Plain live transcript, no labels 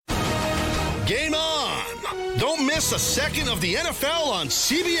miss a second of the NFL on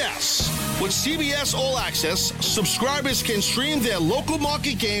CBS. With CBS All Access, subscribers can stream their local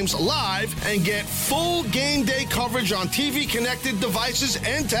market games live and get full game day coverage on TV-connected devices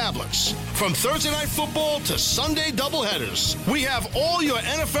and tablets. From Thursday Night Football to Sunday doubleheaders, we have all your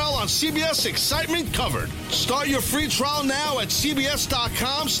NFL on CBS excitement covered. Start your free trial now at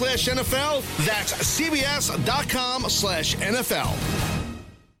cbs.com/NFL. That's cbs.com/NFL.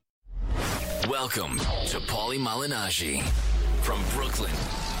 Welcome to Paulie Malignaggi. From Brooklyn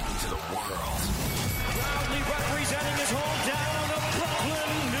to the world. Proudly representing his hometown of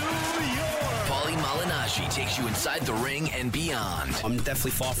Brooklyn, New York. Paulie Malignaggi takes you inside the ring and beyond. I'm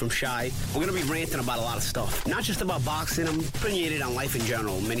definitely far from shy. We're going to be ranting about a lot of stuff. Not just about boxing. I'm opinionated on life in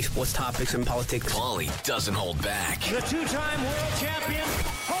general. Many sports topics and politics. Paulie doesn't hold back. The two-time world champion,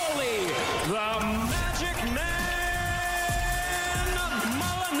 Paulie, the Magic Man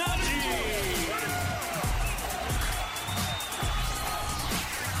Malignaggi.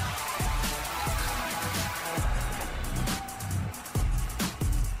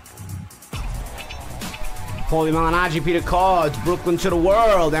 Paulie Malignaggi, Peter Cards, Brooklyn to the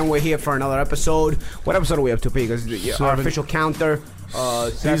world, and we're here for another episode. What episode are we up to, Pete? Because our official counter.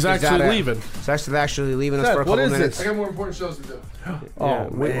 He's actually leaving. Seth's actually leaving us Seth, for a couple what is minutes. this? I got more important shows to do.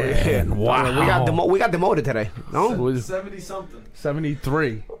 Man. Wow. We got demoted today. No? It was 70-something.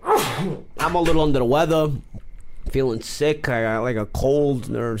 73. I'm a little under the weather. Feeling sick. I got like a cold.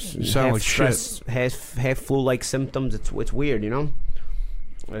 There's You sound half like stress, half flu-like symptoms. It's weird, you know?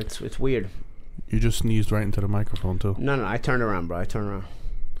 It's weird. You just sneezed right into the microphone, too. No, I turned around, bro. I turned around.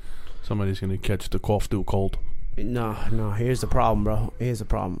 Somebody's going to catch the cough due cold. No. Here's the problem, bro. Here's the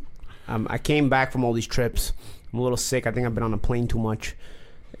problem. I came back from all these trips. I'm a little sick. I think I've been on a plane too much.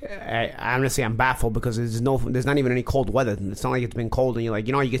 Honestly, I'm baffled because there's not even any cold weather. It's not like it's been cold and you're like,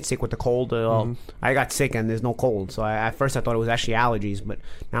 you get sick with the cold. I got sick and there's no cold. So at first I thought it was actually allergies, but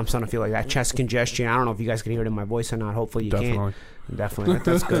now I'm starting to feel like that chest congestion. I don't know if you guys can hear it in my voice or not. Hopefully you can. Definitely.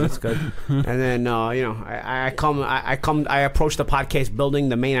 That's good. That's good. And then I approach the podcast building.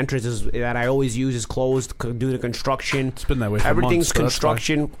 The main entrance that I always use is closed due to construction. It's been that way for Everything's months,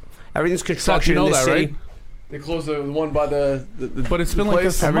 construction. Everything's construction you know in this that, city. right? They closed the one by the But it's been like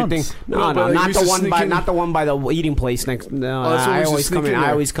this for Everything. months. No, not the one by the eating place next. No, that's what I we always just come in. sneak in I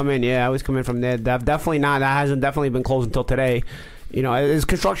there. always come in. Yeah, I always come in from there. That hasn't definitely been closed until today. There's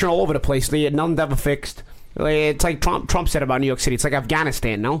construction all over the place. Nothing's ever fixed. It's like Trump said about New York City. It's like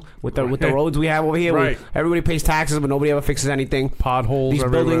Afghanistan, no? With the roads we have over here. Right. Everybody pays taxes, but nobody ever fixes anything. Potholes These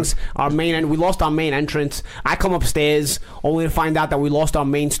everywhere. buildings, we lost our main entrance. I come upstairs only to find out that we lost our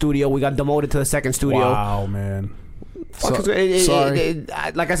main studio. We got demoted to the second studio. Wow, man. Sorry.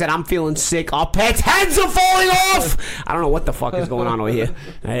 Like I said, I'm feeling sick. Our pets' heads are falling off. I don't know what the fuck is going on over here.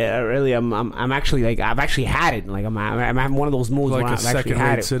 I'm actually like I've actually had it. Like I'm having one of those moods Like where a I've actually had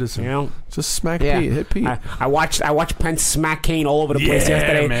second-rate it. citizen. Just smack Yeah. Pete. Hit Pete. I watched Pence smack Kane all over the place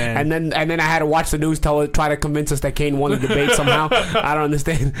yesterday, man. and then I had to watch the news try to convince us that Kane won the debate somehow. I don't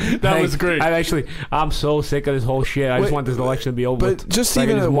understand. That was great. I'm so sick of this whole shit. I just want this election to be over. But with. just So I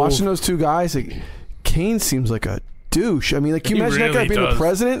can even just watching move. those two guys, like, Kane seems like a douche. I mean, like, can you He imagine that guy really being the does.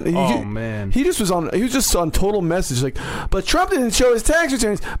 president? Man. He was just on total message. Like, but Trump didn't show his tax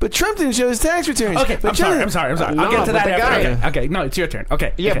returns. Okay, I'm sorry. No, I'll get to but that the guy- after. Okay, no, it's your turn.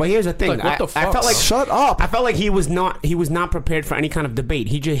 Okay. Yeah, okay. but here's the thing. Like, what the fuck? I felt like Shut up. I felt like he was not prepared for any kind of debate.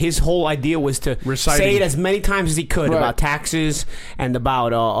 His whole idea was to Reciting. say it as many times as he could Right. about taxes and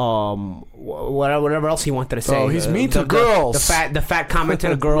about whatever else he wanted to say. Oh, he's mean to girls. The fat comment to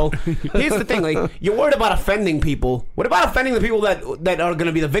the girl. Here's the thing: like, you're worried about offending people. What about offending the people that are going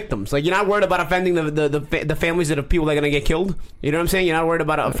to be the victims? Like, you're not worried about offending the families of the people that are going to get killed. You know what I'm saying? You're not worried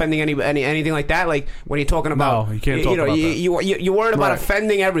about offending anything like that. Like, when you're talking about, No, you can't talk about that. you're worried about Right.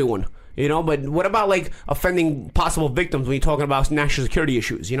 offending everyone. But what about like offending possible victims when you're talking about national security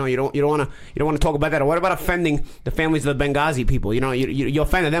issues? You don't want to talk about that. Or what about offending the families of the Benghazi people? You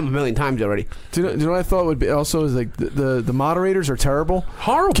offended them a million times already. Do you know what I thought would be also is like the moderators are terrible.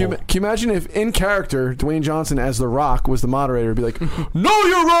 Horrible. Can you imagine if in character Dwayne Johnson as The Rock was the moderator? Be like, know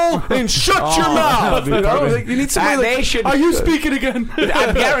your role and shut your mouth. You know? Like, you need somebody They like, should- are you speaking again?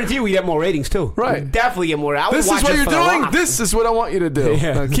 I guarantee you we get more ratings too. Right. We'd definitely get more. I would This watch is what it you're for The doing. Rock. This is what I want you to do.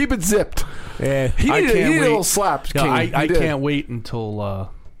 Yeah. Keep it zipped. Yeah. He I needed can't a wait. little slap. Yeah, King. I He did. can't wait until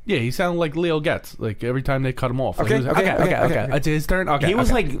Yeah, he sounded like Leo Getz. Like every time they cut him off. Like, Okay, okay. It's his turn. Okay, He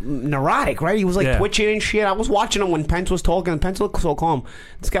was like neurotic, right? He was like twitching and shit. I was watching him when Pence was talking, and Pence looked so calm.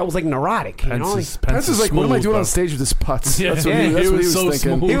 This guy was like neurotic. You know? Pence is like, what am I doing on stage with this putz? Yeah, that's what he was so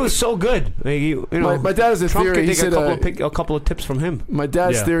thinking. smooth. He was so good. Like, you know, my dad has a Trump theory. could He take said a couple of tips from him. My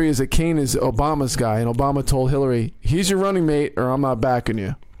dad's theory is that Kane is Obama's guy, and Obama told Hillary, "He's your running mate, or I'm not backing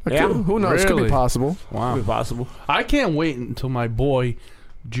you." Yeah. Who knows? Could be Really? possible. Wow. Could be possible. I can't wait until my boy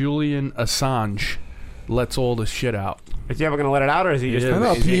Julian Assange lets all this shit out. Is he ever going to let it out, or is he just... I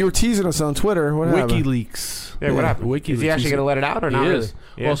know. You were teasing us on Twitter. What happened? WikiLeaks. Yeah, what happened? WikiLeaks. Is he actually going to let it out, or not? He Really? is.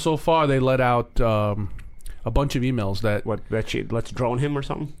 Yeah. Well, so far they let out a bunch of emails that Let's drone him or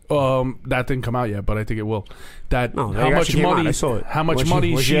something? that didn't come out yet, but I think it will. That No, how they much actually came money? out. I saw it. How much Was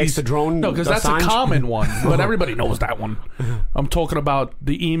money she she's the drone? No, because that's a Assange? common one, but everybody knows that one. I'm talking about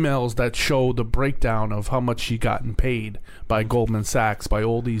the emails that show the breakdown of how much she gotten paid by Goldman Sachs, by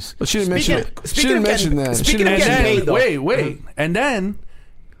all these. Well, she didn't mention it. She speaking didn't of mention getting- that. speaking She didn't of mention getting that. paid, though. Wait, and then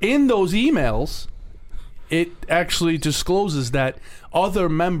in those emails, it actually discloses that other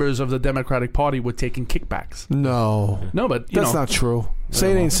members of the Democratic Party were taking kickbacks. No, But that's not true.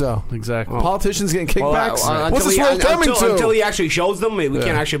 Say it ain't so. exactly. Politicians getting kickbacks. What's until this he- world coming until to? he actually shows them, we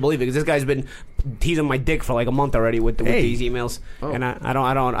can't actually believe it, because this guy's been teasing my dick for like a month already with these emails, and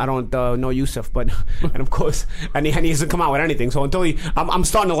I don't know Yusuf, but and of course, and he hasn't come out with anything. So until I'm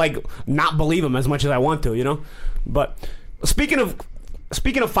starting to like not believe him as much as I want to, you know. But speaking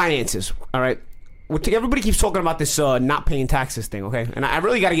of finances, all right. Everybody keeps talking about this not paying taxes thing, okay? And I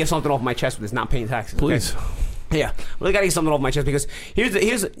really got to get something off my chest with this not paying taxes. Okay? Please. Yeah, really got to get something off my chest, because here's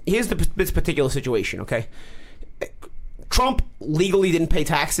this particular situation, okay? Trump legally didn't pay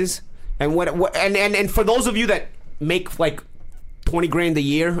taxes, and and for those of you that make like $20,000 a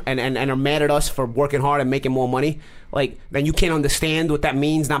year and are mad at us for working hard and making more money, like, then you can't understand what that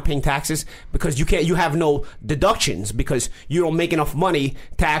means, not paying taxes, because you have no deductions, because you don't make enough money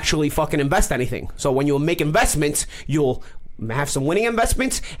to actually fucking invest anything. So when you make investments, you'll have some winning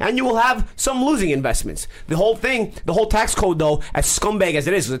investments and you will have some losing investments. The whole tax code, though, as scumbag as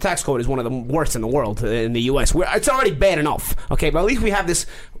it is, the tax code is one of the worst in the world in the U.S. It's already bad enough, okay? But at least we have this.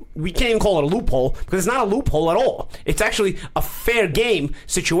 We can't even call it a loophole, because it's not a loophole at all. It's actually a fair game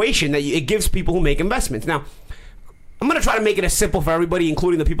situation that it gives people who make investments. Now, I'm going to try to make it as simple for everybody,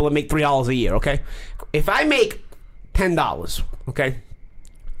 including the people that make $3 a year, okay? If I make $10, okay,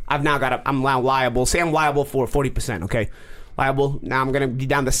 I'm now liable. Say I'm liable for 40%, okay? Liable. Now I'm going to be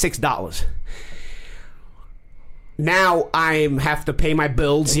down to $6. Now I have to pay my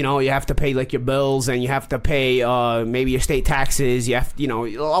bills. You know, you have to pay like your bills, and you have to pay maybe your state taxes. You have, a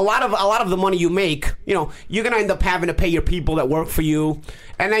lot of the money you make. You know, you're gonna end up having to pay your people that work for you,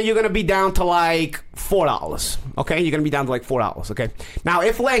 and then you're gonna be down to like $4. Okay, you're gonna be down to like $4. Okay. Now,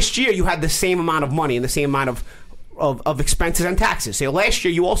 if last year you had the same amount of money and the same amount of expenses and taxes, say last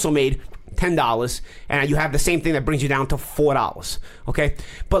year you also made $10, and you have the same thing that brings you down to $4. Okay,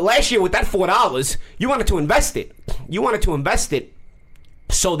 but last year with that $4, you wanted to invest it. You wanted to invest it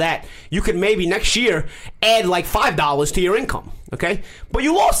so that you could maybe next year add like $5 to your income. Okay, but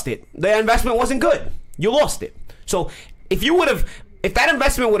you lost it. The investment wasn't good. You lost it. So if that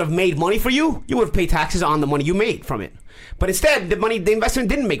investment would have made money for you, you would have paid taxes on the money you made from it. But instead, the investment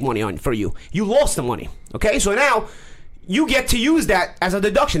didn't make money for you. You lost the money. Okay, so now you get to use that as a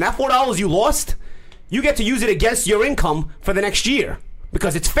deduction. That $4 you lost, you get to use it against your income for the next year,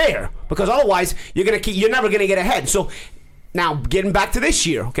 because it's fair. Because otherwise, you're never gonna get ahead. So now, getting back to this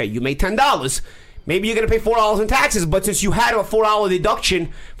year, okay, you made $10. Maybe you're going to pay $4 in taxes, but since you had a $4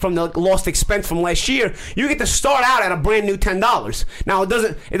 deduction from the lost expense from last year, you get to start out at a brand new $10. Now, it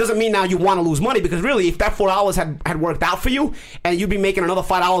doesn't mean now you want to lose money, because really, if that $4 had worked out for you, and you'd be making another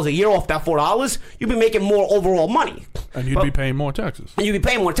 $5 a year off that $4, you'd be making more overall money. And you'd be paying more taxes. And you'd be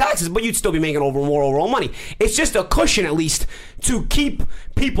paying more taxes, but you'd still be making more overall money. It's just a cushion, at least, to keep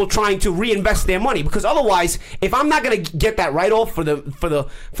people trying to reinvest their money. Because otherwise, if I'm not going to get that write-off for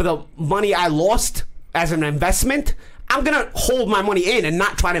the money I lost as an investment, I'm going to hold my money in and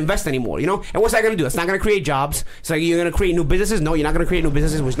not try to invest anymore, you know? And what's that going to do? It's not going to create jobs. It's like, you're going to create new businesses? No, you're not going to create new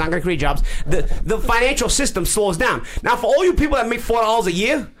businesses, which is not going to create jobs. The financial system slows down. Now, for all you people that make $4 a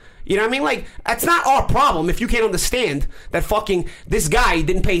year, you know what I mean? Like, that's not our problem if you can't understand that fucking this guy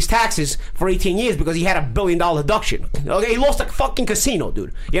didn't pay his taxes for 18 years because he had $1 billion deduction. Okay, he lost a fucking casino,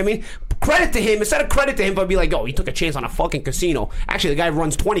 dude. You know what I mean? Credit to him. Instead of credit to him, but be like, oh, he took a chance on a fucking casino. Actually, the guy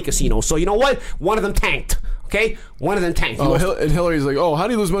runs 20 casinos, so you know what? One of them tanked. Okay, one of them tanked. And Hillary's like, "Oh, how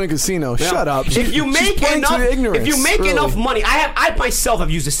do you lose money in casino?" Shut up. If you make enough money, I myself have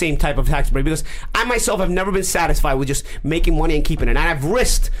used the same type of tax break because I myself have never been satisfied with just making money and keeping it. And I've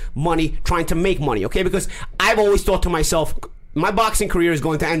risked money trying to make money. Okay, because I've always thought to myself, my boxing career is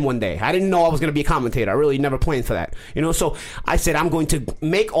going to end one day. I didn't know I was going to be a commentator. I really never planned for that. So I said I'm going to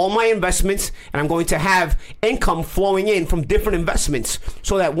make all my investments and I'm going to have income flowing in from different investments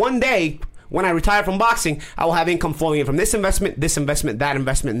so that one day when I retire from boxing, I will have income flowing in from this investment, that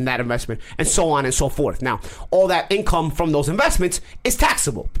investment, and that investment, and so on and so forth. Now, all that income from those investments is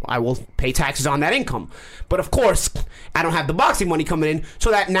taxable. I will pay taxes on that income. But of course, I don't have the boxing money coming in, so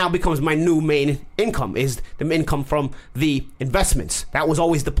that now becomes my new main income, is the income from the investments. That was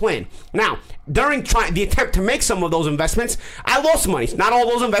always the plan. Now, during the attempt to make some of those investments, I lost money. Not all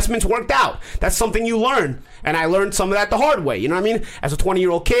those investments worked out. That's something you learn. And I learned some of that the hard way. You know what I mean? As a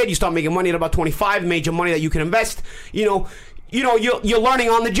 20-year-old kid, you start making money at about 25, major money that you can invest. You're learning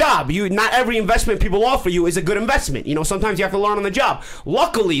on the job. Not every investment people offer you is a good investment. Sometimes you have to learn on the job.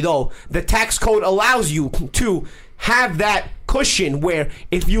 Luckily, though, the tax code allows you to have that cushion where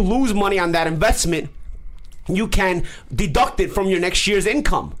if you lose money on that investment, you can deduct it from your next year's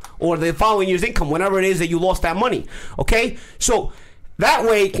income or the following year's income, whenever it is that you lost that money. Okay? So that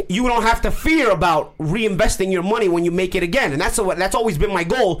way, you don't have to fear about reinvesting your money when you make it again. And that's always been my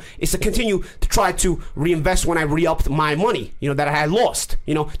goal, is to continue to try to reinvest when I re-upped my money, that I had lost.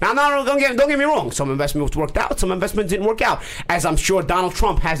 Now, don't get me wrong. Some investments worked out, some investments didn't work out. As I'm sure Donald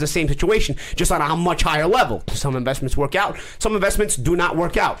Trump has the same situation, just on a much higher level. Some investments work out, some investments do not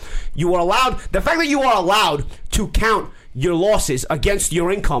work out. The fact that you are allowed to count your losses against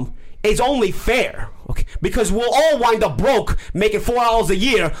your income is only fair. Okay, because we'll all wind up broke making $4 a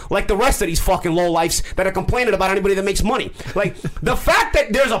year like the rest of these fucking lowlifes that are complaining about anybody that makes money. Like, the fact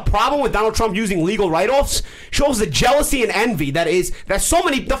that there's a problem with Donald Trump using legal write-offs shows the jealousy and envy the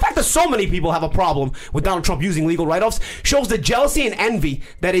fact that so many people have a problem with Donald Trump using legal write-offs shows the jealousy and envy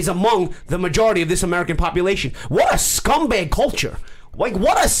that is among the majority of this American population. What a scumbag culture. Like,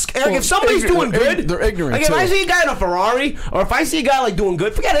 if somebody's doing good, they're ignorant. Like, if I see a guy in a Ferrari, or if I see a guy doing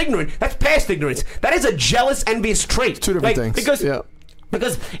good, forget ignorant. That's past ignorance. That is a jealous, envious trait. Two different things.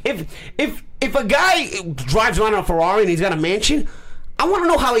 Because if a guy drives around in a Ferrari and he's got a mansion, I want to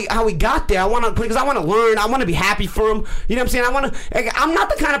know how he got there. Because I want to learn. I want to be happy for him. You know what I'm saying? I'm not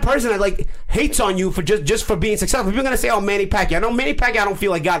the kind of person that hates on you for just for being successful. People are gonna say, "Oh, Manny Pacquiao." I know Manny Pacquiao. I don't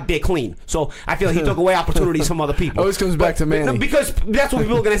feel like got there clean. So I feel like he took away opportunities from other people. Always comes back to Manny. Because that's what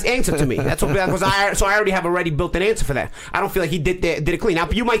people are gonna answer to me. So I already have built an answer for that. I don't feel like he did it clean. Now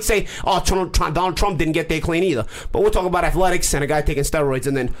you might say, "Oh, Donald Trump didn't get there clean either." But we're talking about athletics and a guy taking steroids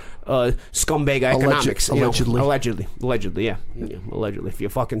and then scumbag economics. Allegedly, yeah. Allegedly. If you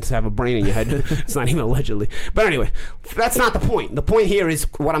fucking have a brain in your head, it's not even allegedly. But anyway, that's not the point. The point here is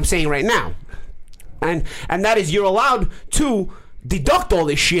what I'm saying right now. And that is, you're allowed to deduct all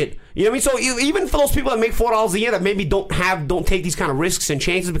this shit. You know what I mean? So even for those people that make $4 a year that maybe don't take these kind of risks and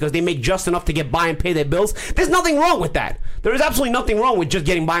chances because they make just enough to get by and pay their bills, there's nothing wrong with that. There is absolutely nothing wrong with just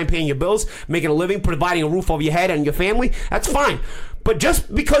getting by and paying your bills, making a living, providing a roof over your head and your family. That's fine. But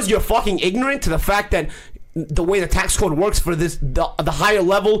just because you're fucking ignorant to the fact that the way the tax code works for the higher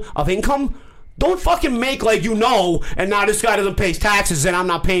level of income, don't fucking make and now this guy doesn't pay his taxes and I'm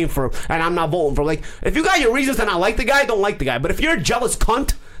not paying for him and I'm not voting for him. Like, if you got your reasons to not like the guy, don't like the guy. But if you're a jealous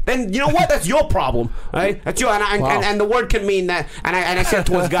cunt, then you know what? That's your problem, right? That's your and the word can mean that. And I say it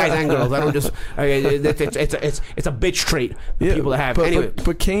towards guys and girls. I don't just. It's a bitch trait for people to have. Anyway,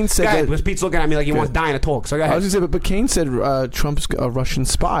 but Kane said that. Because Pete's looking at me like he wants dying to talk. So go ahead. I was gonna say, but Kane said Trump's a Russian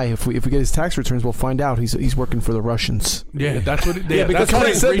spy. If we get his tax returns, we'll find out he's working for the Russians. Yeah, that's what.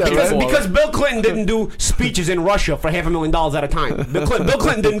 Because Bill Clinton didn't do speeches in Russia for $500,000 at a time. Bill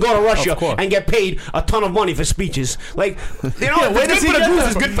Clinton didn't go to Russia and get paid a ton of money for speeches. Like, where does he get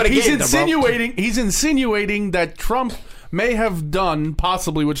is good for the game. He's insinuating that Trump may have done,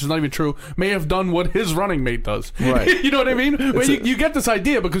 possibly, which is not even true, may have done what his running mate does. Right. You know what I mean? You get this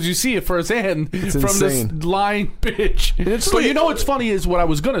idea because you see it firsthand from insane. This lying bitch. But what's funny is what I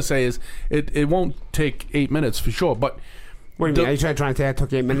was going to say is it won't take 8 minutes for sure, but... What do you mean? Are you trying to say I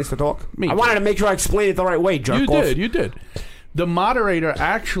took 8 minutes to talk? I wanted to make sure I explained it the right way, jerk off. You did. The moderator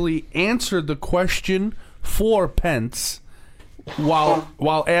actually answered the question for Pence while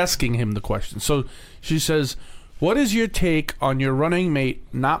asking him the question. So she says, what is your take on your running mate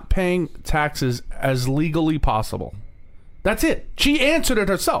not paying taxes as legally possible? That's it. She answered it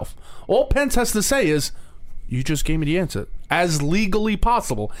herself. All Pence has to say is, you just gave me the answer. as legally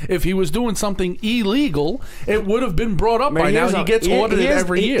possible. If he was doing something illegal, it would have been brought up by now. He gets audited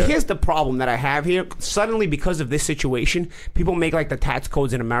every year. Here's the problem that I have here. Suddenly, because of this situation, people make like the tax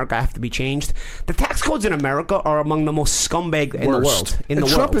codes in America have to be changed. The tax codes in America are among the most scumbag in the world.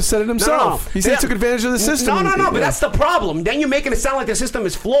 Trump has said it himself. He said he took advantage of the system. No, but that's the problem. Then you're making it sound like the system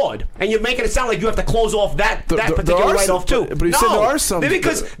is flawed, and you're making it sound like you have to close off that particular write-off too. But he said there are some.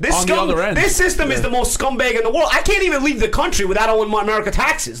 Because this system is the most scumbag in the world. I can't even leave the country without owing my America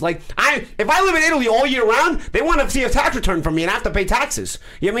taxes. Like, if I live in Italy all year round, they want to see a tax return from me, and I have to pay taxes.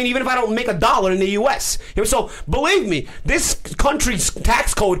 You know what I mean? Even if I don't make $1 in the U.S. So believe me, this country's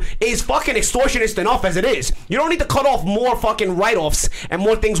tax code is fucking extortionist enough as it is. You don't need to cut off more fucking write-offs and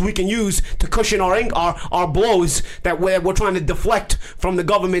more things we can use to cushion our blows that we're trying to deflect from the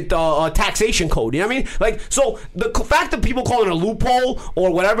government taxation code. You know what I mean? Like, so the fact that people call it a loophole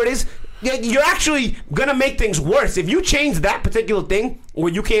or whatever it is, you're actually gonna make things worse if you change that particular thing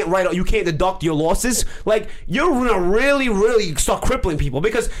where you can't deduct your losses. Like, you're gonna really start crippling people,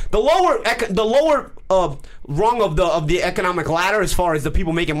 because the lower rung of the economic ladder, as far as the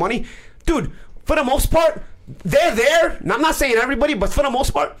people making money, dude, for the most part, they're there. And I'm not saying everybody, but for the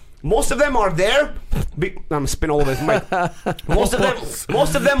most part, most of them are there. I'm gonna spin all over this mic. Most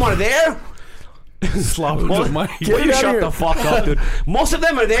of them are there. You shut the fuck up, dude. Most of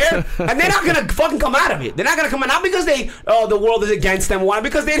them are there, and they're not gonna fucking come out of it. They're not gonna come out, not because the world is against them. Why?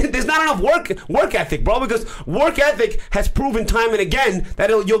 Because there's not enough work ethic, bro. Because work ethic has proven time and again that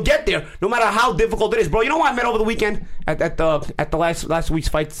you'll get there, no matter how difficult it is, bro. You know what I met over the weekend at the last week's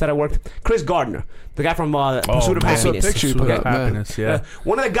fights that I worked? Chris Gardner, the guy from Pursuit of Happiness. Pursuit of Happiness, yeah.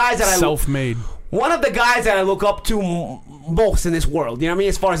 One of the guys that self-made. One of the guys that I look up to most in this world, you know what I mean,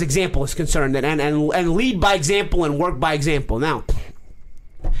 as far as example is concerned, and lead by example and work by example. Now,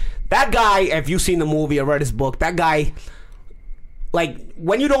 that guy, if you've seen the movie or read his book, that guy, like,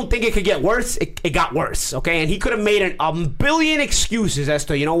 when you don't think it could get worse, it got worse, okay? And he could have made a billion excuses as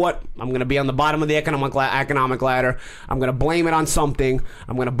to, you know what, I'm going to be on the bottom of the economic ladder. I'm going to blame it on something.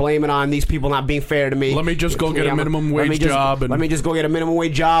 I'm going to blame it on these people not being fair to me. Let me just go get a minimum wage job. Let me just go get a minimum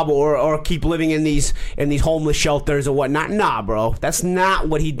wage job or keep living in these homeless shelters or whatnot. Nah, bro. That's not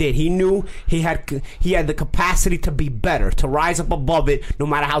what he did. He knew he had the capacity to be better, to rise up above it, no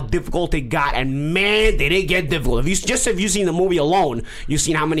matter how difficult it got. And, man, they didn't get difficult. If you've seen the movie alone, you've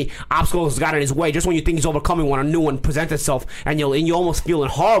seen how many obstacles got in his way just when you think he's overcoming one, a new one presents itself, and you almost feeling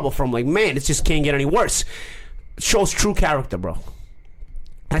horrible for him, like, man, it just can't get any worse. It shows true character, bro.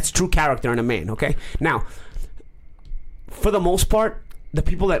 That's true character in a man, okay? Now, for the most part, the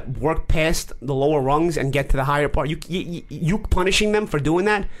people that work past the lower rungs and get to the higher part, you punishing them for doing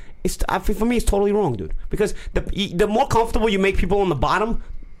that, for me, it's totally wrong, dude. Because the more comfortable you make people on the bottom,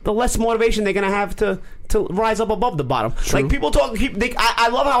 the less motivation they're gonna have to rise up above the bottom. True. Like, people talk, I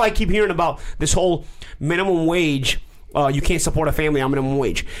love how I keep hearing about this whole minimum wage. You can't support a family on minimum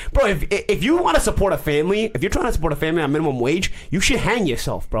wage, bro. If you want to support a family, if you're trying to support a family on minimum wage, you should hang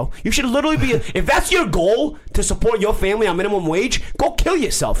yourself, bro. You should literally be. If that's your goal, to support your family on minimum wage, go kill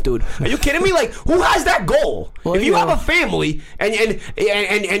yourself, dude. Are you kidding me? Like, who has that goal? Well, if you have a family and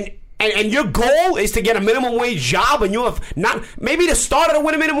your goal is to get a minimum wage job, and you have not maybe to start at a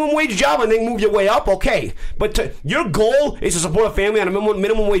minimum wage job and then move your way up, okay. But your goal is to support a family on a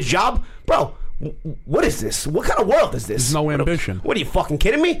minimum wage job, bro. What is this? What kind of world is this? There's no ambition. What are you, fucking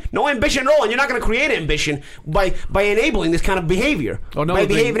kidding me? No ambition at all, and you're not going to create ambition by enabling this kind of behavior.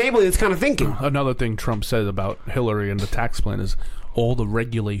 Enabling this kind of thinking. Another thing Trump said about Hillary and the tax plan is all the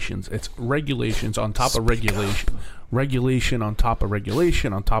regulations. It's regulations on top of regulation. Regulation on top of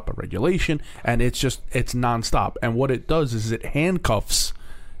regulation on top of regulation, and it's nonstop. And what it does is it handcuffs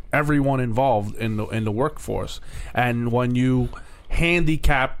everyone involved in the workforce. And when you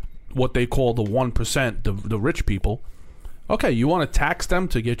handicap what they call the 1%, the rich people, okay, you want to tax them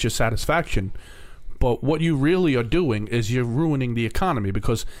to get your satisfaction, but what you really are doing is you're ruining the economy,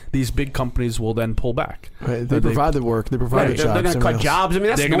 because these big companies will then pull back. Right. They provide the work. They provide the jobs. They're going to cut jobs. I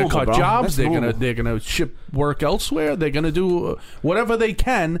mean, they're going to cut jobs. They're going to ship work elsewhere. They're going to do whatever they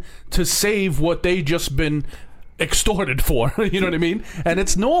can to save what they just been extorted for. You know what I mean? And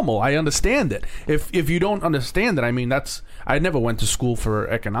it's normal. I understand it. If you don't understand it, I mean, I never went to school for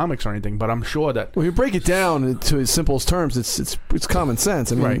economics or anything, but I'm sure that when you break it down to its simplest terms, it's common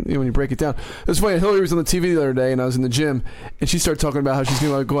sense. I mean, right. When you break it down, it's funny. Hillary was on the TV the other day, and I was in the gym, and she started talking about how she's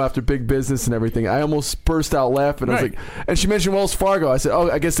going to go after big business and everything. I almost burst out laughing. I was like, and she mentioned Wells Fargo. I said, "Oh,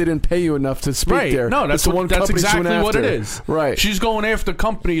 I guess they didn't pay you enough to speak there." No, that's exactly what it is. Right. She's going after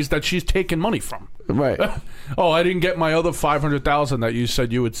companies that she's taking money from. Right. Oh, I didn't get my other $500,000 that you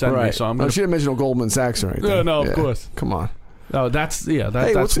said you would send me, so I'm going she didn't mention no Goldman Sachs or anything. No, of course. Come on. Oh, that's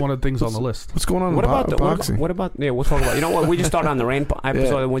one of the things on the list. What's going on What in about boxing? What about? Yeah, we'll talk about. You know what? We just started on the rant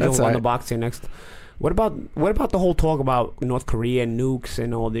episode. and we'll that's go on right. the boxing next. What about the whole talk about North Korea and nukes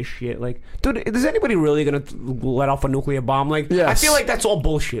and all this shit? Like, dude, is anybody really gonna let off a nuclear bomb? Like, yes. I feel like that's all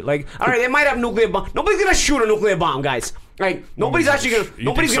bullshit. Like, all right, they might have nuclear bomb. Nobody's gonna shoot a nuclear bomb, guys. Like, nobody's actually gonna.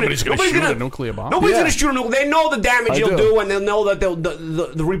 Nobody's gonna shoot a nuclear bomb. Nobody's gonna shoot a nuclear. They know the damage I they'll do. do, and they'll know that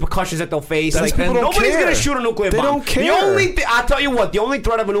the repercussions that they'll face. That's Like, people don't nobody's care. gonna shoot a nuclear bomb. They don't care. The only I'll tell you what. The only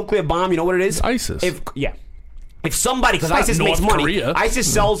threat of a nuclear bomb, you know what it is? ISIS. If somebody, because It's not ISIS makes North money, Korea.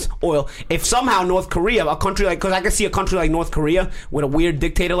 ISIS sells oil. If somehow North Korea, a country like, because I can see a country like North Korea with a weird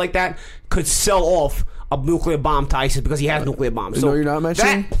dictator like that, could sell off a nuclear bomb to ISIS because he has nuclear bombs. You So know you're not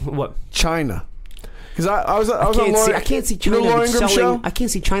mentioning? What? China. Because I was on Lauren, I can't see you know China Lauren Ingram selling. show? I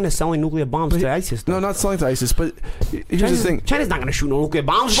can't see China selling nuclear bombs to ISIS. Though. No, not selling to ISIS, but here's the thing. China's not going to shoot no nuclear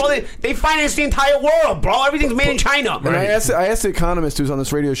bombs, bro. They finance the entire world, bro. Everything's made in China. And I asked the economist who's on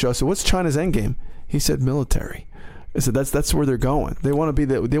this radio show, I said, what's China's end game? He said military. I said that's where they're going. They want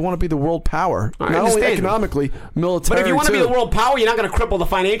to be the world power, not only economically, military. But if you want to be too. the world power, you're not going to cripple the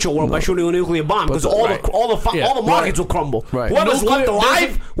financial world by shooting a nuclear bomb because all the markets will crumble. Right. Whoever's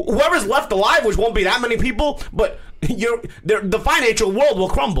left alive, which won't be that many people, but the financial world will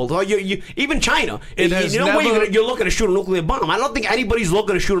crumble. So even China, you're looking to shoot a nuclear bomb. I don't think anybody's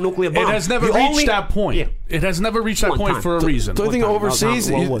looking to shoot a nuclear bomb. It has never reached that point. Yeah. It has never reached that point for a reason. The only thing One time. overseas,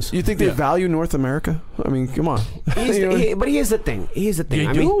 That was you think they value North America? I mean, come on. But here's the thing.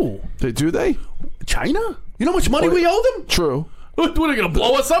 Do they? China? You know how much money we owe them? True. What, are they going to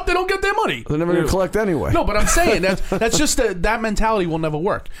blow us up? They don't get their money. They're never going to collect anyway. No, but I'm saying that's just that mentality will never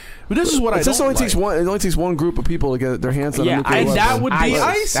work. But this is what I don't only like. it only takes one group of people to get their hands on a nuclear weapon. that would be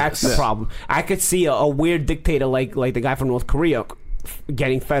ISIS. That's the problem. I could see a weird dictator like the guy from North Korea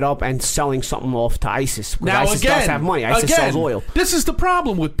getting fed up and selling something off to ISIS. Now ISIS does have money. ISIS sells oil. This is the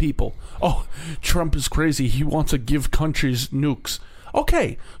problem with people. Oh, Trump is crazy. He wants to give countries nukes.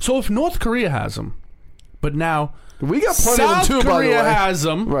 Okay, so if North Korea has them, but now we got plenty South of them too, by the Korea way. has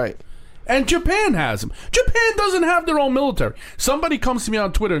them, right? And Japan has them. Japan doesn't have their own military. Somebody comes to me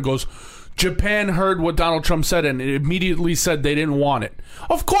on Twitter and goes, Japan heard what Donald Trump said and it immediately said they didn't want it.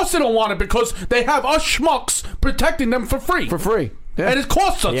 Of course they don't want it because they have us schmucks protecting them for free. For free. Yeah. And it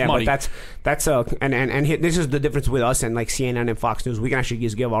costs us money. But that's and this is the difference with us and like CNN and Fox News. We can actually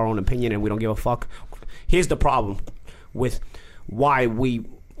just give our own opinion and we don't give a fuck. Here's the problem with why we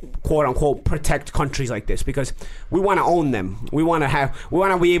quote unquote protect countries like this, because we want to own them. We want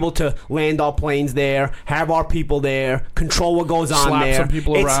to be able to land our planes there, have our people there, control what goes on Slap there. some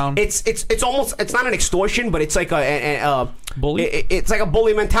people around. It's almost, it's not an extortion, but it's like a bully. It's like a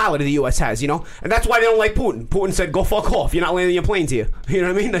bully mentality the U.S. has, you know, and that's why they don't like Putin. Putin said, "Go fuck off. You're not landing your planes here." You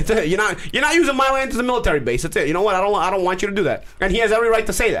know what I mean? That's it. You're not using my land as a military base. That's it. You know what? I don't want you to do that. And he has every right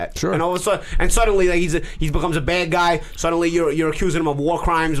to say that. Sure. And all of a sudden, suddenly like, he becomes a bad guy. Suddenly you're accusing him of war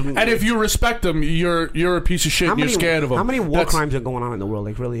crimes. And if you respect him, you're a piece of shit and you're scared of him. How many war crimes are going on in the world?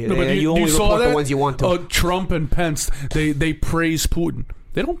 Like really? No, but you only saw report that? the ones you want to. Trump and Pence, they praise Putin.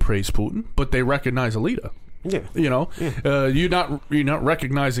 They don't praise Putin, but they recognize a leader. Yeah. You know, you're not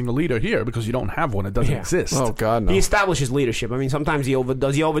recognizing a leader here because you don't have one. It doesn't exist. Oh God, no. He establishes leadership. I mean, sometimes he overdo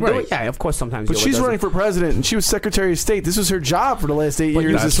Right. it. Yeah, of course, sometimes. But she's running for president, and she was Secretary of State. This was her job for the last 8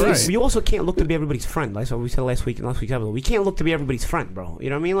 years. that's right. You also can't look to be everybody's friend. Like we said last week's episode. We can't look to be everybody's friend, bro.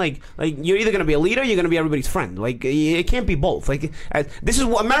 You know what I mean? Like you're either gonna be a leader, or you're gonna be everybody's friend. Like it can't be both. Like this is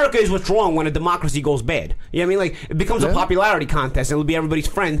what America is. What's wrong when a democracy goes bad? You know what I mean? Like it becomes a popularity contest, and it'll be everybody's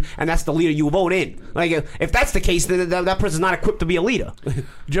friend, and that's the leader you vote in. Like if that's the case, then that person's not equipped to be a leader. Did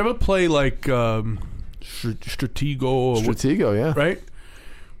you ever play like Stratego? Stratego, yeah. Right?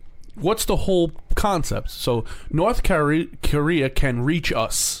 What's the whole concept? So North Korea can reach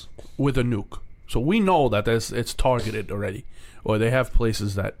us with a nuke. So we know that it's targeted already, or they have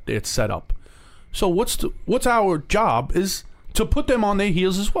places that it's set up. So what's our job is to put them on their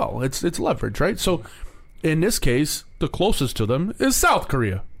heels as well. It's leverage, right? So in this case, the closest to them is South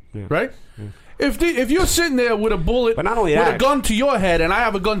Korea, right? Yeah. If you're sitting there with a bullet, but not only with that, a gun to your head, and I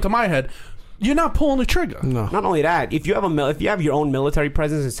have a gun to my head, you're not pulling the trigger. No. Not only that, if you have your own military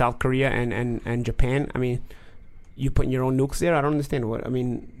presence in South Korea and Japan, I mean, you putting your own nukes there? I don't understand what. I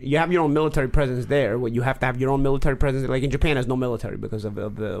mean, you have your own military presence there. What you have to have your own military presence. Like in Japan, has no military because of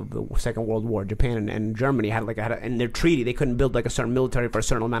the Second World War. Japan and Germany had in their treaty they couldn't build like a certain military for a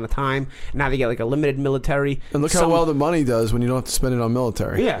certain amount of time. Now they get like a limited military. And look how well the money does when you don't have to spend it on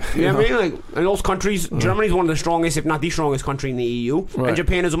military. Yeah, you know what I mean? Like in those countries, Germany's one of the strongest, if not the strongest country in the EU, and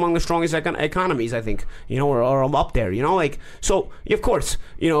Japan is among the strongest economies. I think or up there. You know, like so. Of course,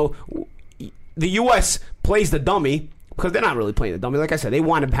 the U.S. plays the dummy because they're not really playing the dummy. Like I said, they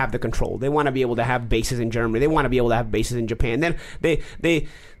want to have the control. They want to be able to have bases in Germany. They want to be able to have bases in Japan. Then they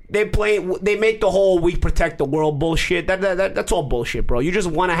make the whole "we protect the world" bullshit. That's all bullshit, bro. You just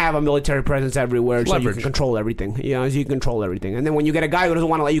want to have a military presence everywhere so you can control everything. You know, so you can control everything. And then when you get a guy who doesn't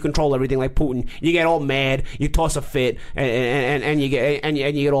want to let you control everything, like Putin, you get all mad, you toss a fit, and you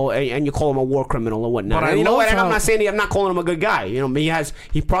get all and you call him a war criminal or whatnot. And you know what? And I'm not saying I'm not calling him a good guy. You know,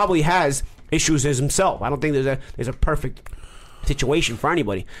 he probably has issues as himself. I don't think there's a perfect situation for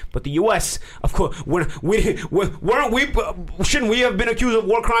anybody, but the U.S. of course, shouldn't we have been accused of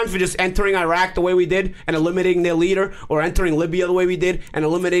war crimes for just entering Iraq the way we did and eliminating their leader, or entering Libya the way we did and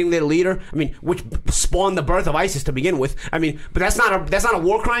eliminating their leader? I mean, which spawned the birth of ISIS to begin with. I mean, but that's not a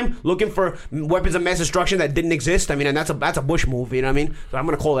war crime. Looking for weapons of mass destruction that didn't exist. I mean, and that's a Bush move. You know what I mean? So I'm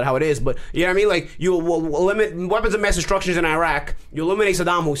gonna call it how it is. But you know what I mean? Like, you will limit weapons of mass destruction in Iraq. You eliminate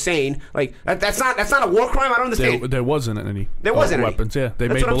Saddam Hussein. Like that's not a war crime. I don't understand. There wasn't any. There wasn't weapons. Any. Yeah, they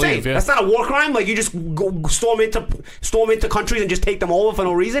that's made what believe. I'm saying. Yeah, that's not a war crime. Like, you just go storm into countries and just take them over for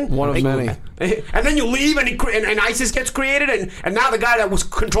no reason. One of many. And then you leave, and ISIS gets created, and now the guy that was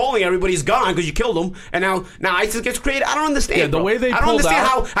controlling everybody's gone because you killed him, and now ISIS gets created. I don't understand. Yeah, the way they I don't pulled understand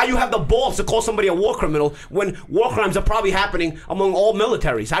out, how you have the balls to call somebody a war criminal when war crimes are probably happening among all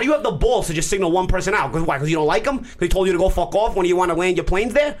militaries. How do you have the balls to just signal one person out? Because why? Because you don't like him? Because he told you to go fuck off when you want to land your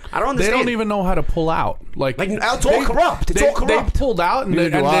planes there? I don't understand. They don't even know how to pull out. Like it's all corrupt. It's all corrupt. They pulled out, and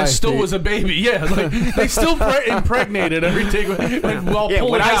there still was a baby. Yeah, like, they still impregnated everything while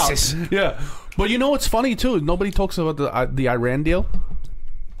pulling out. ISIS. Yeah, but you know what's funny too? Nobody talks about the Iran deal.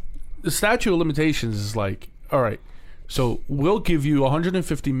 The statute of limitations is like, all right, so we'll give you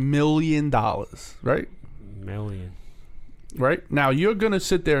 $150 million, right? Right now, you're gonna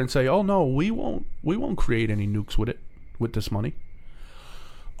sit there and say, "Oh no, we won't create any nukes with this money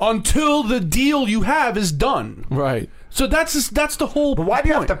until the deal you have is done." Right. So that's the whole. But why do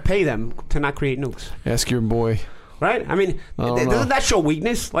you have to pay them to not create nukes? Ask your boy. Right? I mean, doesn't that show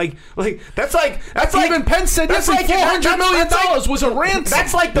weakness? Like that's like even Pence said that's like $400 million was a ransom.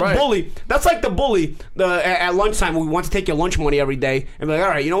 That's like the bully. That's like the bully. At lunchtime, we want to take your lunch money every day and be like, all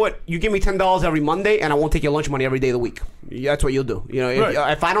right, you know what? You give me $10 every Monday, and I won't take your lunch money every day of the week. That's what you'll do. You know,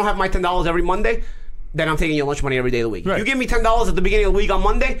 if I don't have my $10 every Monday, then I'm taking your lunch money every day of the week. Right. You give me $10 at the beginning of the week on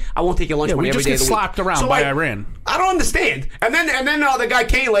Monday, I won't take your lunch money every day of the week. We just get slapped around by Iran. I don't understand. And then the guy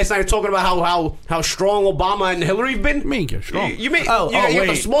Kane last night was talking about how strong Obama and Hillary have been. Me get strong. You have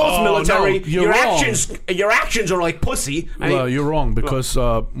the smallest military. No, your actions are like pussy. Well, you're wrong because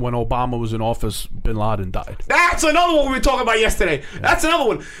when Obama was in office, Bin Laden died. That's another one we were talking about yesterday. Yeah. That's another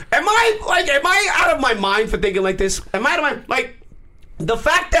one. Am I out of my mind for thinking like this? Am I out of my the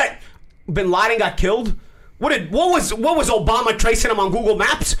fact that Bin Laden got killed? What was Obama tracing him on Google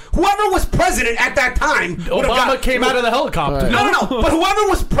Maps? Whoever was president at that time, Obama came out of the helicopter. Right. No. But whoever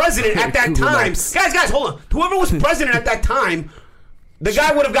was president at that time, guys, hold on. Whoever was president at that time, the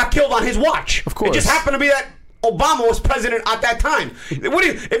guy would have got killed on his watch. Of course, it just happened to be that Obama was president at that time. It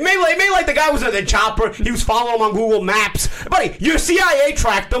made like the guy was in the chopper. He was following him on Google Maps. Buddy, your CIA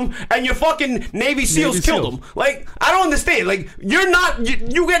tracked him, and your fucking Navy SEALs killed him. Like, I don't understand. Like, you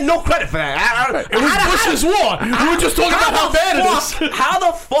get no credit for that. It was Bush's war. We were just talking about how bad it is. How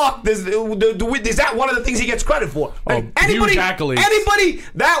the fuck is that one of the things he gets credit for? Huge accolades. Anybody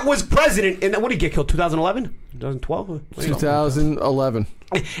that was president in what did he get killed? 2011? 2012? 2011.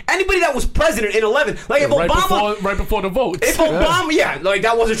 Anybody that was president in 11, like if Obama, right before the votes, if Obama, like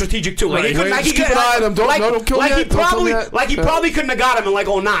that wasn't strategic too. Like, keep an eye on him. Don't kill him. He probably couldn't have got him in like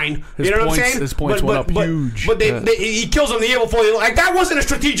 09. You know what I'm saying? His points went up huge. But he kills him the year before. Like, that wasn't a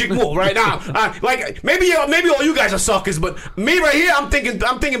strategic move right now. Like maybe all you guys are suckers, but me right here, I'm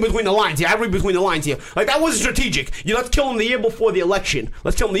thinking between the lines here. I read between the lines here. Like, that wasn't strategic. Let's kill him the year before the election.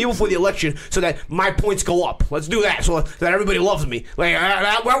 Let's kill him the year before the election so that my points go up. Let's do that so that everybody loves me. Like,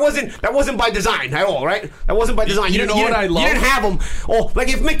 that wasn't by design at all, right? That wasn't by design. You know what I love? You didn't have him. Oh, like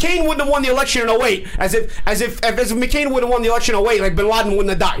if McCain wouldn't have won the election in 08, as if McCain would have won the election in 08, like Bin Laden wouldn't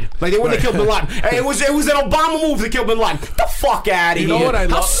have died. Like, they wouldn't have killed Bin Laden. It was an Obama move to kill Bin Laden. Get the fuck out of here. You know what I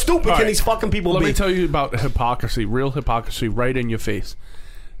love? How stupid can these fucking people be? Let me tell you about hypocrisy, real hypocrisy, right in your face.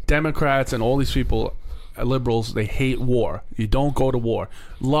 Democrats and all these people, liberals, they hate war. You don't go to war.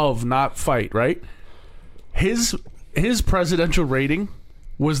 Love, not fight, right? His presidential rating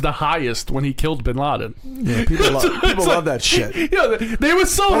was the highest when he killed Bin Laden. Yeah, people love that shit. Yeah, they were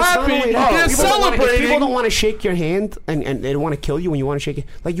so happy. They're celebrating. People don't want to shake your hand and they don't want to kill you when you want to shake it.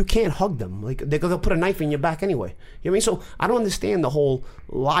 Like, you can't hug them. Like, they'll put a knife in your back anyway. You know what I mean? So I don't understand the whole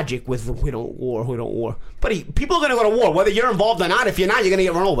logic with we don't war. But people are going to go to war, whether you're involved or not. If you're not, you're going to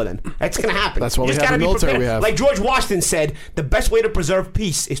get run over then. That's going to happen. That's why you we just have gotta the be military prepared. we have. Like George Washington said, the best way to preserve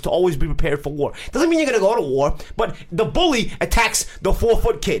peace is to always be prepared for war. Doesn't mean you're going to go to war, but the bully attacks the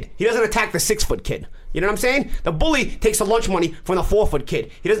 4-foot kid. He doesn't attack the 6-foot kid. You know what I'm saying? The bully takes the lunch money from the 4-foot kid.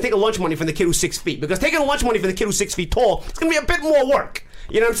 He doesn't take the lunch money from the kid who's 6 feet. Because taking the lunch money from the kid who's 6 feet tall, it's going to be a bit more work.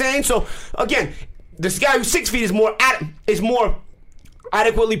 You know what I'm saying? So, again, this guy who's 6 feet is more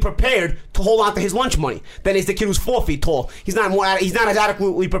adequately prepared to hold on to his lunch money than is the kid who's 4 feet tall. He's not as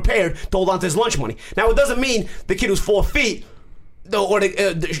adequately prepared to hold on to his lunch money. Now, it doesn't mean the kid who's 4 feet,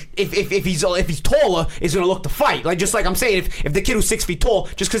 if he's taller, is going to look to fight. Like, just like I'm saying, if the kid who's 6 feet tall,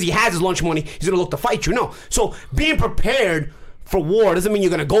 just because he has his lunch money, he's going to look to fight you. No. So being prepared for war doesn't mean you're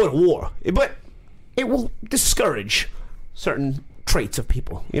going to go to war, but it will discourage certain traits of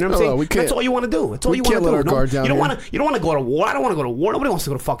people. You know what I'm saying? That's all you want to do. That's all you want to do. You don't want to go to war. I don't want to go to war. Nobody wants to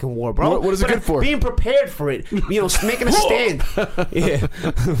go to fucking war, bro. What is it good for? Being prepared for it. Making a stand. Yeah.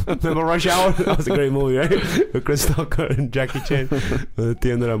 Remember Rush Hour? That was a great movie, right? With Chris Tucker and Jackie Chan. At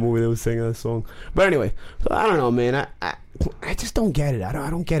the end of that movie, they were singing that song. But anyway, so I don't know, man. I just don't get it. I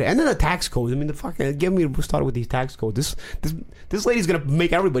don't get it. And then the tax codes. I mean, the fucking get me started with these tax codes. This lady's gonna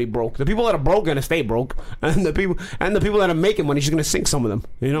make everybody broke. The people that are broke are gonna stay broke, and the people that are making money, she's gonna sink some of them.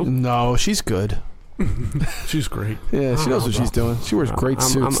 You know? No, she's good. She's great. Yeah, she knows what she's doing. She wears great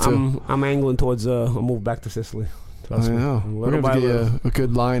suits too. I'm angling towards a move back to Sicily. I know. We're gonna get a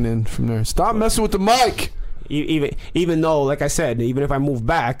good line in from there. Stop messing with the mic. Even though, like I said, even if I move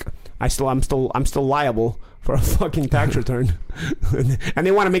back, I'm still liable for a fucking tax return. And they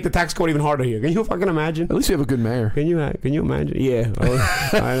want to make the tax code even harder here. Can you fucking imagine? At least we have a good mayor. Can you imagine? Yeah.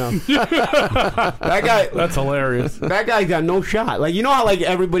 I know. That guy. That's hilarious. That guy got no shot. Like, you know how, like,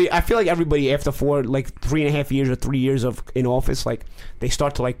 everybody, I feel like everybody after 3.5 years or 3 years in office, like, they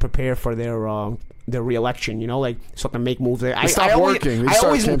start to, like, prepare for their re-election, like, start to make moves. They stop working. They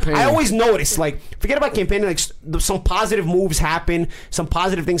start campaigning. I always notice, like, forget about campaigning, like, some positive moves happen, some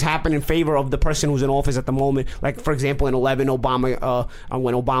positive things happen in favor of the person who's in office at the moment. Like, for example, in 2011, Obama,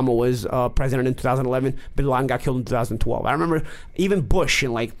 when Obama was president in 2011, Bin Laden got killed in 2012. I remember even Bush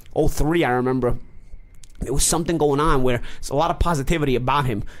in, like, 2003, I remember there was something going on where it's a lot of positivity about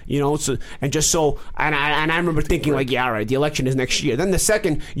him, So and I remember thinking, like, yeah, all right, the election is next year. Then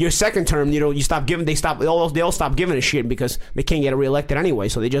your second term, they all stop giving a shit because they can't get reelected anyway.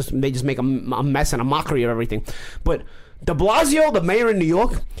 So they just make a mess and a mockery of everything. But De Blasio, the mayor in New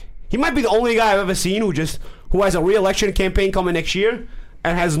York, he might be the only guy I've ever seen who has a reelection campaign coming next year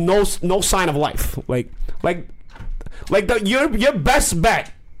and has no sign of life. Your best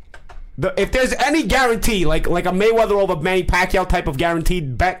bet. If there's any guarantee, like a Mayweather over Manny Pacquiao type of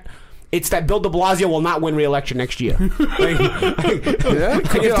guaranteed bet, it's that Bill de Blasio will not win re-election next year. Yeah?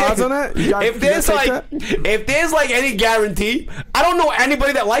 Can you get odds on that? If there's like any guarantee, I don't know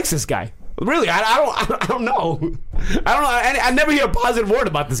anybody that likes this guy. Really, I don't know. I never hear a positive word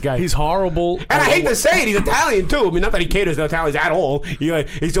about this guy. He's horrible. And I hate to say it, he's Italian too. I mean, not that he caters to Italians at all.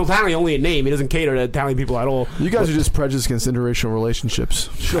 He's Italian only in name. He doesn't cater to Italian people at all. You guys are just prejudiced against interracial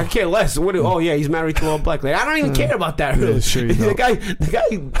relationships. Sure. I care less. Oh yeah, he's married to a black lady. I don't even care about that. Really. Yeah, sure you the guy.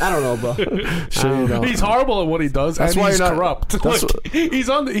 I don't know, bro. Sure you don't. He's horrible at what he does. That's why he's corrupt. He's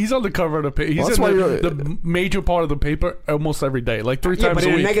on the cover of the paper. He's in the major part of the paper almost every day, like 3 times a week. But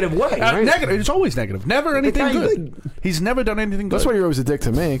in a negative way. Right? Negative. It's always negative. Never anything good. He's never done anything good. That's why you're always a dick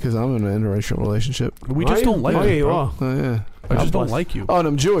to me, because I'm in an interracial relationship. We just don't like you. Yeah, you are. Yeah. I just don't like you. Oh, and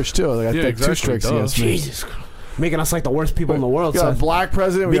I'm Jewish too. I got 2 strikes against me. Jesus Christ. Making us like the worst people in the world. We got a black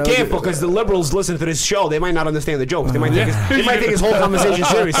president. Be careful, because the liberals listen to this show. They might not understand the jokes. They might take his whole conversation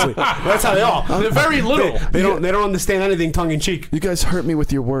seriously. That's how they are. They're very little. They don't understand anything tongue in cheek. You guys hurt me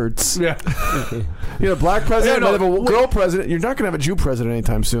with your words. Yeah. Black president, have a girl president. You're not gonna have a Jew president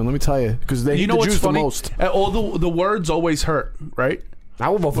anytime soon. Let me tell you, because they hate the Jews the most. All the words always hurt, right? I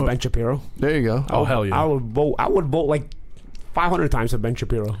would vote for Ben Shapiro. There you go. Oh hell yeah. I would vote like 500 times for Ben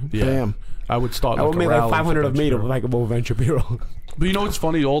Shapiro. Yeah. Damn. I would start. I would make like 500 of me to like vote Ben Shapiro. But you know what's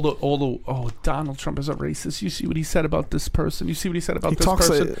funny? Donald Trump is a racist. You see what he said about this person. You see what he said about this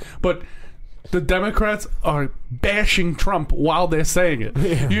person. But the Democrats are bashing Trump while they're saying it.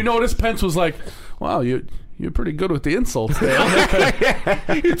 Yeah. You notice Pence was like, "Wow, you You're pretty good with the insults there.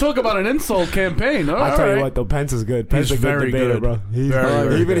 You talk about an insult campaign. I'll tell you what, though, Pence is good. Pence He's is a very debater, good. bro. He's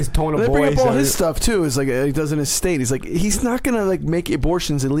Very even good. his tone of They voice. bring up all his stuff too. Is like he does in his state. He's like he's not gonna like make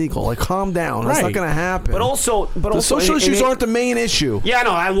abortions illegal. Like calm down. That's not Right. gonna happen. But also, the social issues aren't the main issue. Yeah,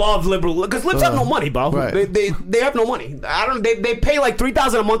 no, I love liberal because libs have no money, bro. Right. They have no money. I don't. They pay like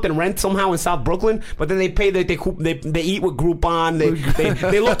 $3,000 a month in rent somehow in South Brooklyn, but then they pay they eat with Groupon.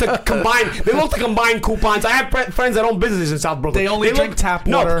 They look to combine coupons. I have friends that own businesses in South Brooklyn. They only drink tap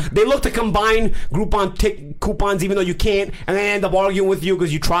water. No, they look to combine Groupon coupons even though you can't, and they end up arguing with you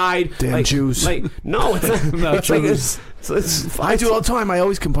because you tried. Damn Jews. No, it's No, it's like Jews. I do all the time. I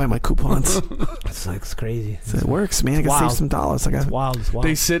always combine my coupons. it's crazy. It works, man. I can wild. save some dollars. It's wild. It's wild.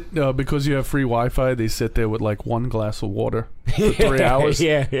 They sit because you have free Wi-Fi. They sit there with like one glass of water for 3 hours.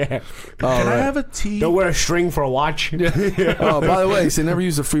 Yeah. Can I have a tea? They'll wear a string for a watch. Oh, by the way, so never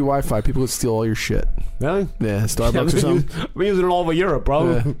use the free Wi-Fi. People would steal all your shit. Really? Yeah, Starbucks or something. I've been using it all over Europe,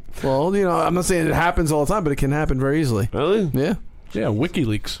 bro. Yeah. Well, I'm not saying it happens all the time, but it can happen very easily. Really? Yeah. Yeah,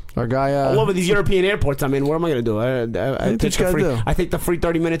 WikiLeaks. Our guy. All over these European airports. I mean, what am I going to do? I take the free. I take the free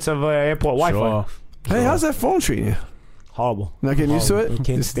 30 minutes of airport Wi-Fi. Sure. Hey, how's that phone treating you? Horrible. Not getting used to it? I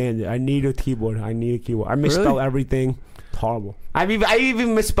can't stand it. I need a keyboard. I misspell everything. It's horrible. I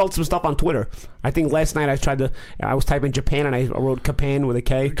even misspelled some stuff on Twitter. I think last night I was typing Japan and I wrote Japan with a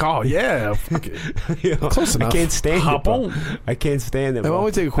K. Oh yeah, Close enough. I can't stand Hop it. Bro. on. I can't stand it. Hey, why don't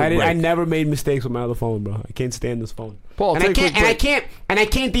we take a quick break? I never made mistakes with my other phone, bro. I can't stand this phone. Paul, and I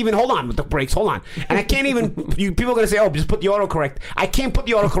can't even hold on with the brakes. Hold on, and I can't even. People are gonna say, "Oh, just put the autocorrect." I can't put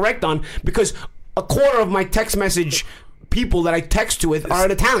the autocorrect on because a quarter of my text message people that I text to with are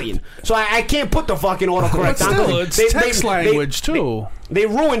in Italian, so I can't put the fucking autocorrect But on. still, it's text language too. They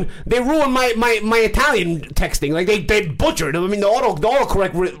ruin my Italian texting. Like they butchered. I mean, the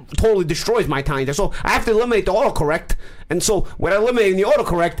autocorrect totally destroys my Italian. So I have to eliminate the autocorrect. And so when I eliminate the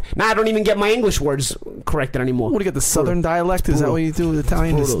autocorrect, now I don't even get my English words corrected anymore. What do you get? The Southern dialect? Is that what you do with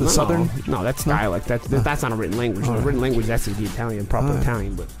Italian? The Southern? No, that's dialect. That's not a written language. The written language, that's the Italian, proper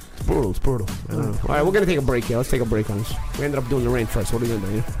Italian. But it's brutal. I don't know. All right, we're gonna take a break here. Let's take a break on this. We ended up doing the rant first. What are we gonna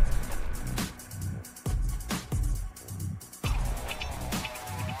do?